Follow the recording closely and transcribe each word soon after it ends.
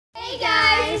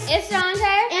It's Dante.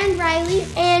 And Riley.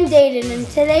 And Dayton. And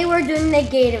today we're doing the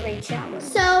Gatorade challenge.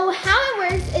 So how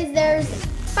it works is there's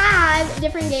 5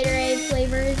 different Gatorade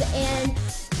flavors, and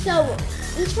so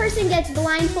each person gets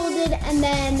blindfolded and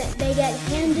then they get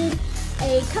handed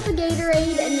a cup of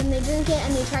Gatorade and then they drink it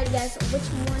and they try to guess which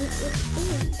one is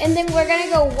food. And then we're gonna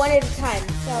go one at a time.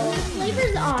 So The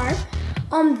flavors are,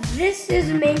 this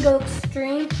is mango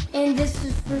extreme and this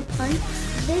is fruit punch.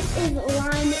 this is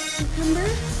lime cucumber,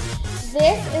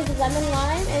 this is lemon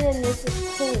lime, and then this is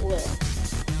Cool Blue.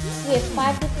 We have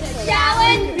 5 different flavors.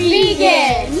 Challenge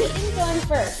begin. Who's going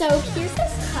first? So here's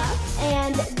this cup,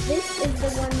 and this is the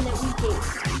one that we gave.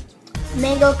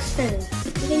 Mango extreme. You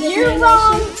think it's You're mango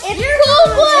wrong. extreme? It's Cool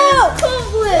Blue. Cool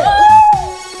Blue.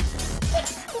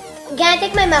 Can I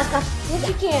take my mask off? Yes,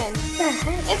 you can.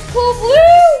 It's Cool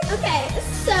Blue. Okay,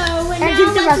 so now And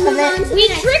drink the let's rest of move it. on to We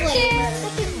the next tricked flavor. it.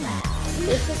 Second round.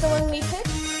 This is the one we picked.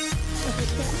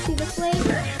 Can't see the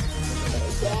flavor.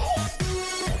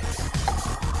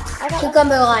 I got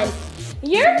Cucumber lime.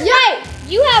 You're right.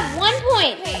 You have 1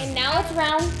 point. Okay, and now it's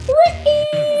round 3.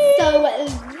 So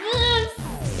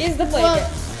Is the this flavor.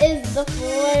 is the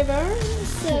flavor.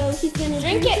 So he's gonna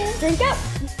Drink it. Drink up.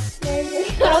 There's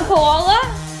it. Little koala.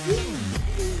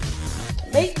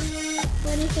 Wait.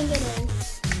 What do you think it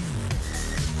is?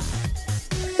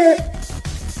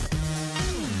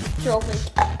 Trophy.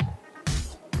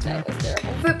 That was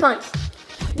terrible. Fruit punch.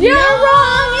 You're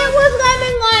wrong. It was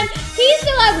lemon lime. He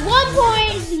still has 1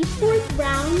 point. The 4th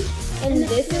round. And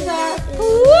this is our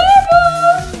flavor.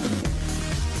 flavor.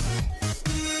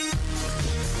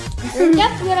 Drink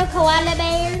up, little koala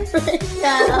bear.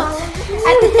 No.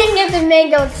 I think it's a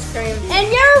mango extreme. And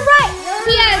you're right.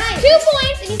 He has 2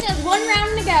 points, and he still has 1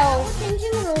 round to go.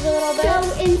 Changing the rules a little bit. So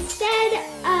instead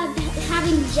of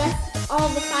having just all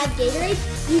the 5 Gatorades,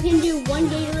 you can do 1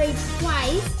 Gatorade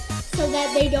twice so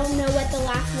that they don't know what the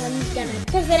last one's gonna be.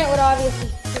 Because then it would obviously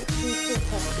be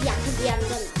Yeah, because we haven't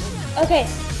done that one. Okay,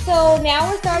 so now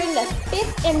we're starting the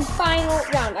 5th and final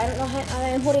round. I don't know how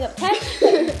I'm holding up 10,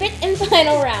 but 5th and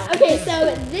final round. Okay,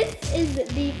 so this is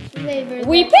the flavor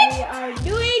We that picked- we are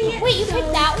doing. Wait, you So-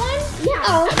 picked that one? Yeah.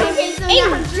 Oh, Okay, so Hey,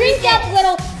 now drink up,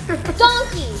 little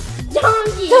donkey.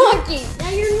 donkey. Donkey. Now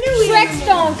you're new. Shrek's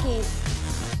donkey.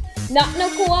 Not no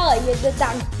koala, you're the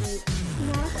donkey.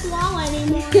 Not a koala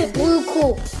anymore. Blue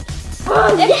cool.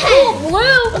 Oh, It's Cool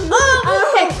Blue.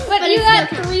 Okay, but But you it's got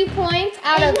still 3 points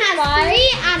out of It has 5. 3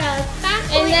 out of 5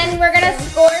 And then we're gonna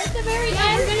score at the very Yeah,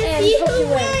 end. we're gonna and see hope who you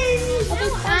win. wins.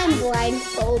 Now I'm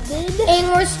blindfolded. And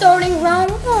we're starting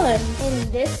round 1.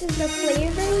 And this is the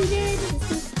flavor we did.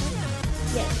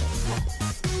 Yes.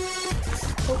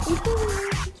 Hope you can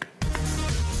win.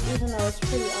 Even though it's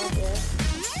pretty obvious.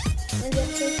 Is it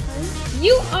this time?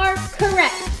 You are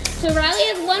correct. So Riley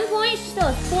has 1 point. She still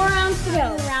has 4 rounds to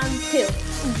go. Round 2.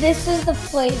 This is the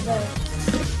flavor.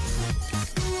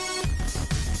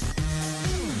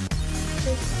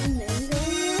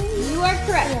 You are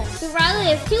correct. Yeah. So Riley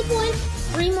has 2 points.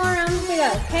 3 more rounds to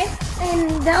go. Okay.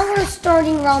 And now we're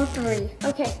starting round 3.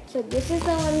 Okay. So this is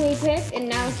the one we picked, and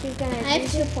now she's gonna. I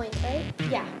have 2 points, right?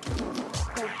 Yeah.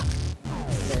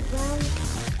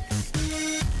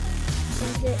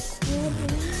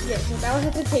 Yes, so that was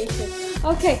hesitation.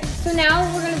 Okay, so now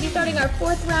we're gonna be starting our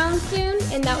 4th round soon,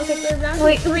 and that was our 3rd round.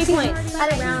 Wait, 3 points. I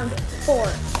don't- Round 4.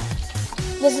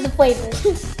 This is the flavor.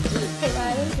 Okay,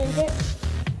 Riley, drink it.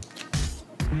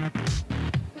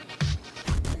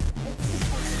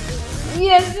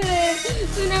 Yes, it is.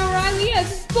 So now Riley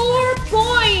has 4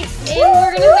 points, and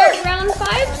we're gonna start round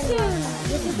 5 soon.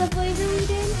 This is the flavor we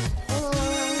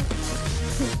did.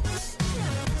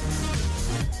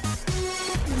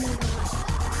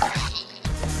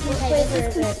 What flavor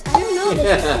is it? I don't know.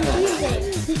 This is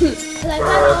confusing. Because I've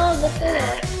had all of the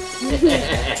food.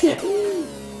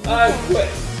 Quit.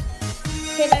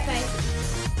 Okay, bye-bye.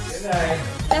 Good night.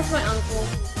 That's my uncle.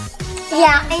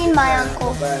 Yeah, and my uncle.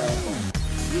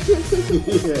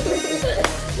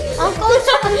 Uncle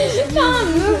Tom. Tom,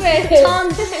 move it. Tom,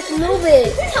 move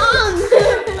it. Tom!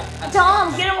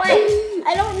 Tom, get away.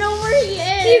 I don't know where he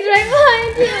is. He's right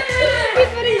behind you.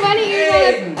 He's putting bunny ears on.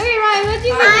 Okay, Ryan, what do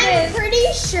you think I'm it is? pretty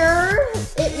sure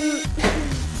it.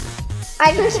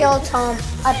 I can kill Tom.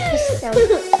 I pissed him.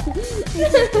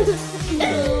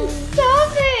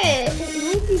 Stop it. It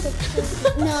might be the.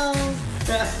 No.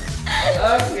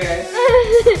 Okay.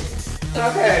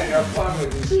 Okay, no fun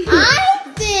with this. I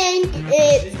think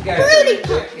it's This guy's Fruity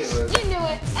Punch. ridiculous. You knew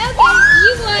it. Okay,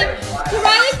 you won. So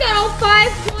Riley's got all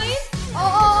 5 points.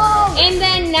 Oh! And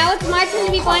then now it's my turn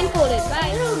to be blindfolded.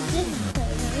 Bye. Little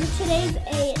disclaimer. Today's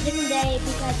a different day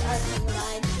because our camera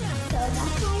died. So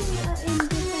that's why we are in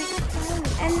different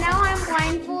clothes. And now I'm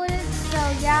blindfolded, so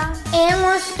yeah.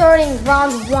 we're starting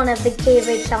round 1 of the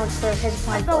Gatorade challenge for his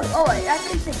blindfold. I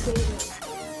think it's a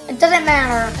Gatorade. It doesn't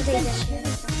matter.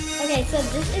 Okay, so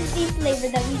this is the flavor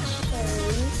that we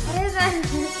chose. What is that?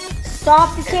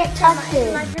 Stop, you can't touch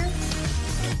it. My turn?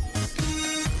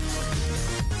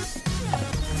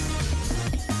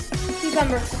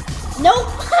 Cucumber. Nope.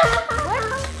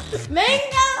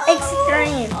 Mango!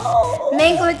 Extreme. Oh.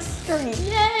 Mango extreme.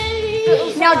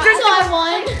 Yay! Now drink So I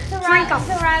won. Drink them.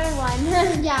 So Riley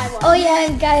won. Yeah, I won. Oh yeah,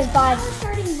 and guys, bye. Now we're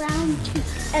starting round 2.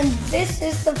 And this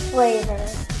is the flavor.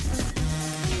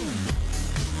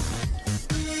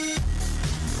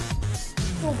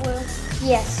 Cool blue.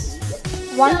 Yes.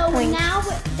 1 so point. now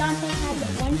Dante has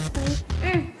 1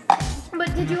 point. But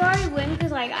did you already win?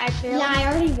 Because like I failed. Yeah, I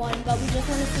already won, but we just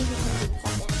want to see who can beat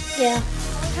second. Yeah.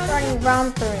 Starting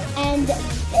round 3. And this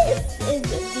is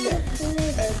the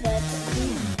flavor that we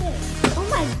picked. Oh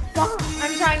my god.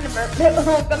 I'm trying to burp it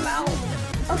won't come out.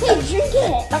 Okay, drink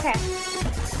it. Okay.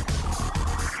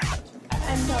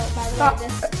 And so, by the Stop. way,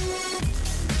 this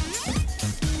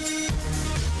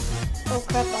Oh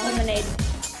crap, Lemonade.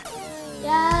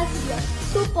 yes,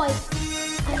 2 points.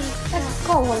 I mean, That's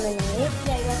called lemonade.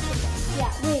 yeah, you have 2 points.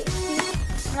 Yeah, wait.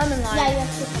 Lemon lime. Yeah, you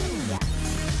have 2 points. Yeah.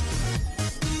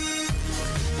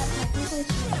 That's technically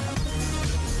true.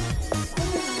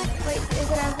 Wait, is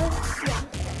it as this? Yeah.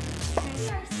 We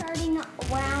are starting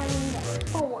round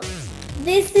 4.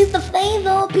 This is the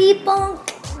flavor, people.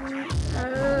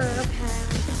 Okay.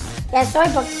 Yeah, sorry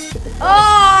about the stupid. Oh,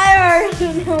 I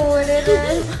already know what it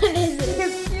is. What is it?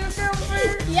 It's cucumber.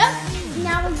 Yep.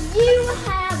 Now you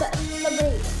have the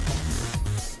blade.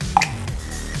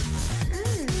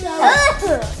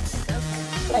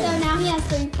 So now he has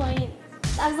 3 points.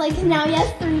 I was like, now he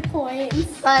has 3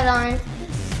 points. Right on.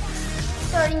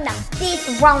 Starting now.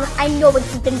 This round, I know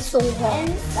it's been so hard.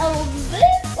 And so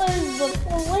this is the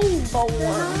flavor.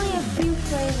 There's only a few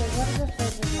flavors. What is the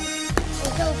flavor like?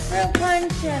 So fruit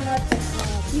punch and what's it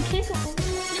called? You can't go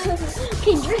over it.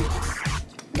 Okay, drink.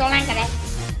 Don't like it.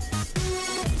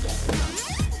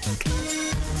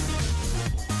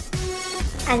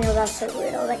 I know that's so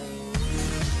weird. I was like,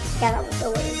 yeah, that was so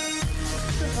weird.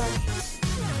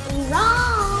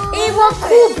 Wrong. It was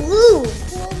cool blue.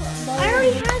 I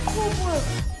already had cool blue.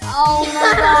 Oh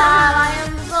my god, I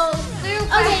am so stupid.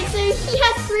 Okay, so he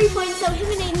has 3 points, so him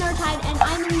and Aiden are tied, and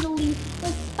I'm in the lead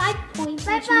with 5 points.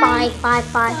 which means- 5.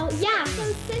 So yeah, so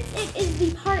since it is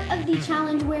the part of the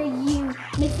challenge where you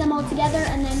mix them all together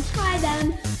and then try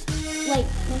them, like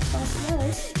mix all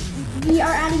together, we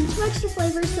are adding 2 extra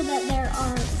flavors so that there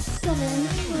are 7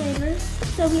 flavors.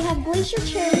 So we have glacier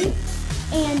cherry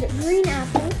and green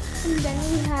apple, And then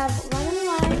we have lemon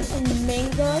lime and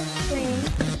mango extreme.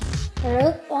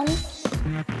 Fruit punch,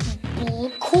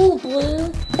 cool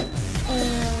blue,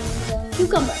 and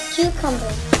cucumber.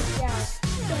 cucumber. Yeah.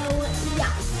 So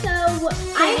yeah, so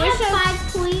I wish have us- 5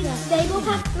 points. They both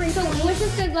have 3 So points. wish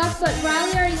us good luck, but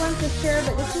Riley already won for sure,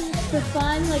 but this is just for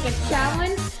fun, like a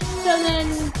challenge. So then,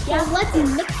 Yeah, let's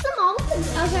mix them all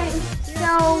together. Okay,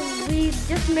 so we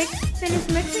just finished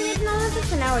mixing it and all of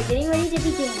this, and now we're getting ready to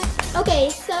begin. Okay,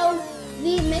 so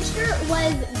the mixture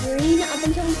was green up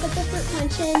until we put the fruit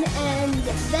punch in, and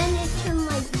then it turned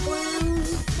like brown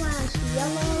 /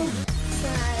 yellow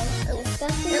 /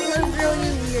 disgusting. It was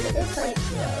really weird. It's like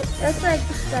gross. It's like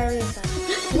diarrhea stuff.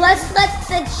 Let's let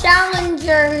the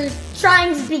challenger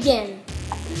tryings begin.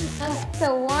 Okay. So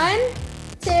 1,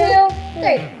 2,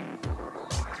 3.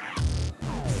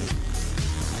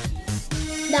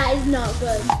 That is not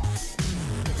good.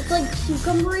 It's like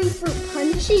cucumbery fruit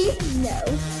punchy. No.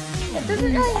 It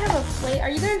doesn't really have a flavor. Are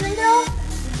you gonna drink it all?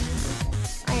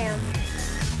 I am.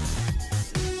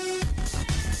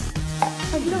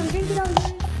 Oh, you don't drink it all?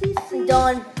 I'm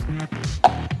done.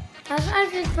 That's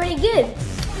actually pretty good.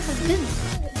 That's good.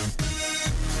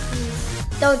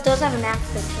 Though it does have an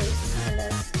aftertaste, kind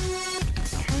of.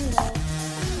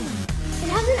 It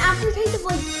has an aftertaste of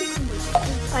like cucumber.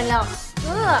 I know.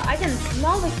 Ugh, I can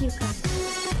smell the cucumber.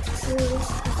 For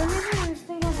some reason, I was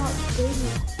thinking about baby.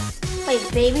 Wait,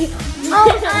 baby. Oh,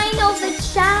 I know the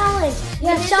challenge.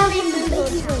 Yeah, the the challenge baby is food.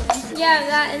 baby. Yeah,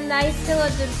 that, and I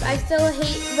still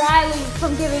hate Riley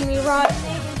from giving me raw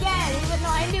egg again, even though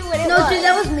I knew what it No, was. dude,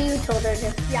 that was me who told her to.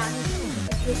 Yeah.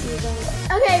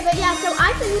 Okay, but yeah, so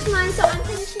I finished mine, so I'm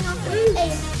finishing off with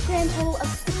a grand total of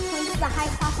 6 points, the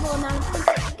highest possible amount of points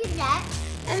I could get.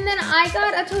 And then I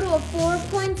got a total of 4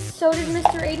 points. So did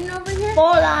Mr. Aiden over here.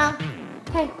 Hola.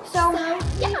 Okay, So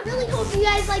yeah, I really hope you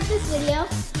guys like this video.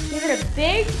 give it a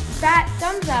big fat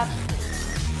thumbs up.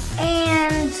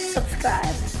 And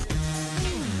subscribe.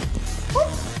 Woo.